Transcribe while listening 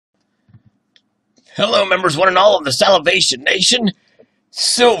Hello, members, one and all of the Salivation Nation.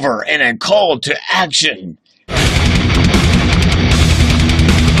 Silver and a call to action.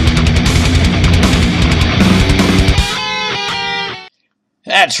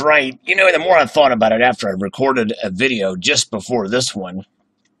 That's right. You know, the more I thought about it after I recorded a video just before this one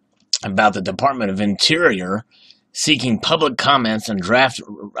about the Department of Interior seeking public comments on draft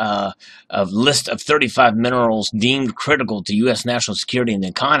of list of 35 minerals deemed critical to U.S. national security and the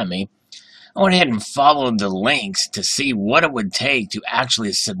economy, I went ahead and followed the links to see what it would take to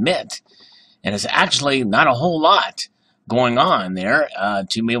actually submit. And it's actually not a whole lot going on there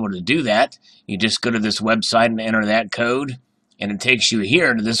to be able to do that. You just go to this website and enter that code, and it takes you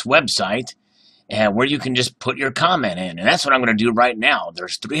here to this website where you can just put your comment in. And that's what I'm going to do right now.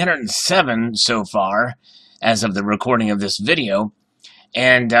 There's 307 so far as of the recording of this video.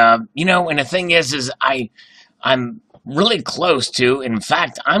 And, you know, and the thing is I'm really close to, in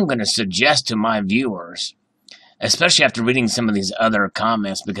fact, I'm going to suggest to my viewers, especially after reading some of these other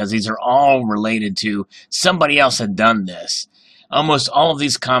comments, because these are all related to somebody else had done this. Almost all of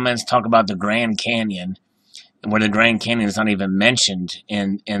these comments talk about the Grand Canyon, where the Grand Canyon is not even mentioned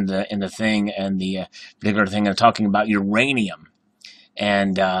in the thing, and the particular thing they're talking about uranium.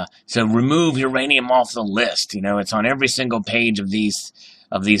 And so remove uranium off the list. You know, it's on every single page of these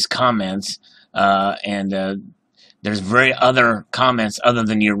comments, and there's very other comments other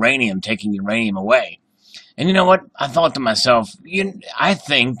than uranium, taking uranium away. And you know what? I thought to myself, I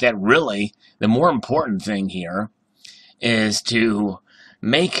think that really the more important thing here is to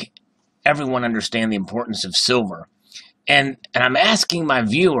make everyone understand the importance of silver. And I'm asking my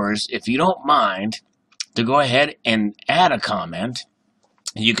viewers, if you don't mind, to go ahead and add a comment.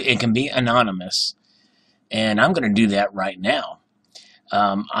 It can be anonymous, and I'm going to do that right now.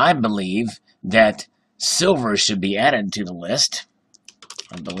 I believe that silver should be added to the list.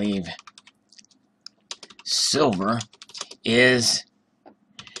 I believe silver is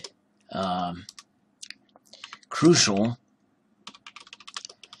crucial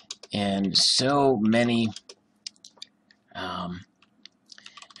in so many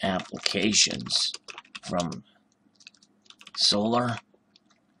applications, from solar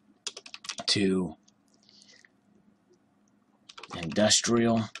to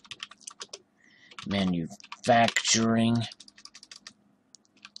industrial, manufacturing,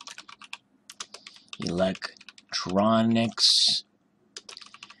 electronics,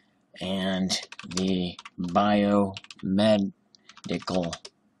 and the biomedical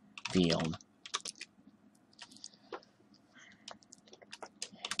field.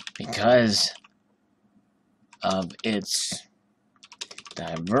 Because of its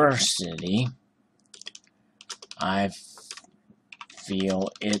diversity, I feel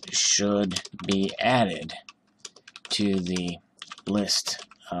it should be added to the list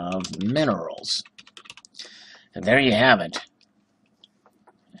of minerals. And there you have it.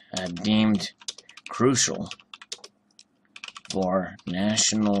 Deemed crucial for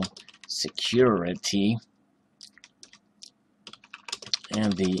national security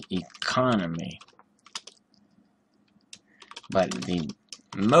and the economy. But the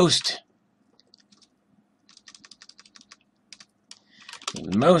most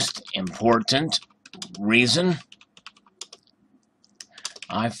important reason,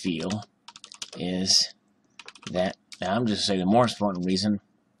 I feel, is that, now I'm just saying the more important reason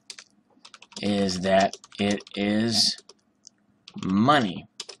is that it is money,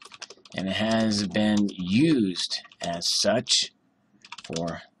 and it has been used as such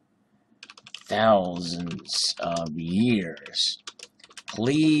for thousands of years.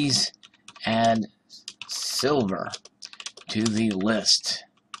 Please add silver to the list.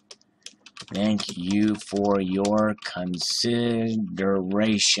 Thank you for your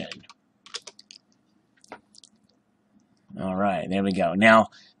consideration. All right, there we go. Now,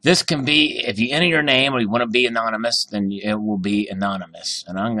 this can be, if you enter your name or you want to be anonymous, then it will be anonymous.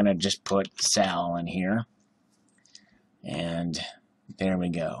 And I'm going to just put Sal in here. And there we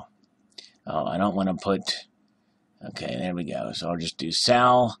go. Oh, I don't want to put, okay, there we go. So I'll just do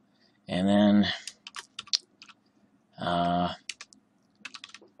Sal, and then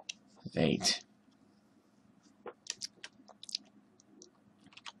Vate.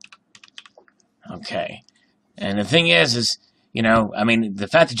 Okay. And the thing is, you know, I mean, the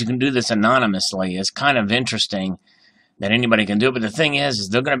fact that you can do this anonymously is kind of interesting, that anybody can do it. But the thing is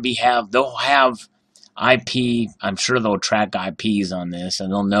they're going to they'll have IP. I'm sure they'll track IPs on this,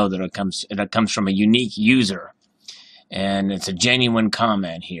 and they'll know that it comes from a unique user, and it's a genuine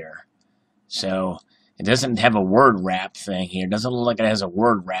comment here. So it doesn't have a word wrap thing here. It doesn't look like it has a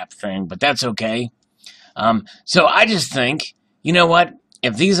word wrap thing, but that's okay. So I just think, you know what?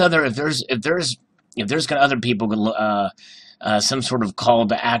 If there's if there's going to other people some sort of call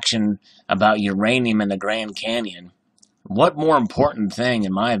to action about uranium in the Grand Canyon, what more important thing,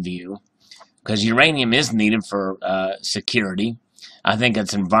 in my view, because uranium is needed for security. I think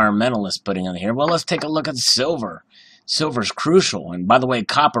it's environmentalists putting on here. Well, let's take a look at silver. Silver's crucial, and by the way,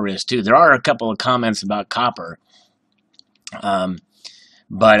 copper is too. There are a couple of comments about copper,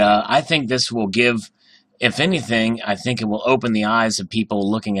 but I think this will give, if anything, I think it will open the eyes of people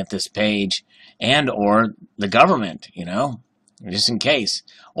looking at this page, and or the government, you know, just in case.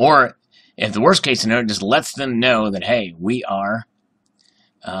 Or if the worst case scenario, just lets them know that, hey, we are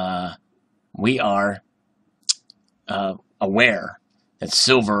aware that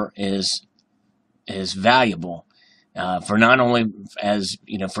silver is valuable for not only, as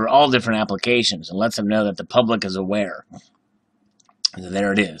you know, for all different applications, and lets them know that the public is aware.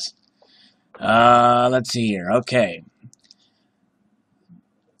 There it is. Let's see here. Okay.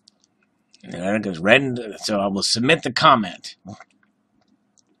 There it goes. So I will submit the comment.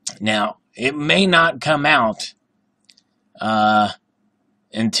 Now, it may not come out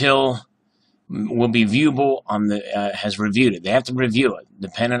until will be viewable on the has reviewed it. They have to review it,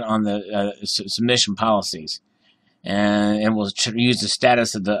 dependent on the submission policies, and it will use the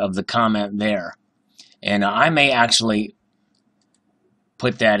status of the comment there. And I may actually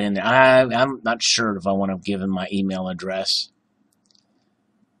put that in there. I'm not sure if I want to give him my email address,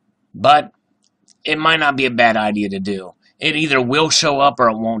 but it might not be a bad idea to do. It either will show up or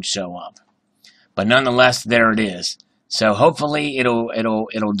it won't show up, but nonetheless, there it is. So hopefully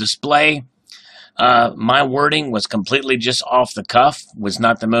it'll display. My wording was completely just off the cuff. Was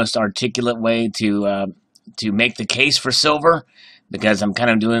not the most articulate way to make the case for silver, because I'm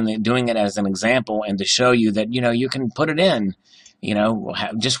kind of doing it as an example and to show you that, you know, you can put it in, you know,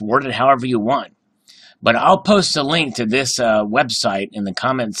 just word it however you want. But I'll post a link to this website in the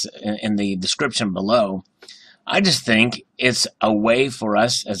comments in the description below. I just think it's a way for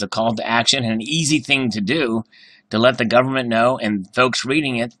us as a call to action and an easy thing to do to let the government know and folks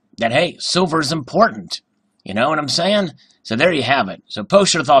reading it that, hey, silver is important. You know what I'm saying? So there you have it. So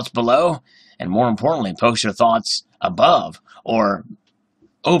post your thoughts below, and more importantly, post your thoughts above or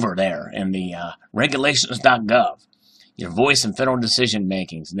over there in the regulations.gov. Your voice in federal decision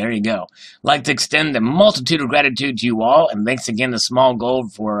making. So there you go. I'd like to extend a multitude of gratitude to you all, and thanks again to Small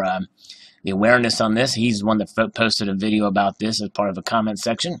Gold for the awareness on this. He's the one that posted a video about this as part of a comment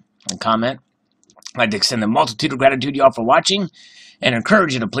section. I'd like to extend a multitude of gratitude to you all for watching, and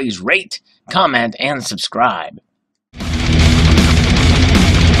encourage you to please rate, comment, and subscribe.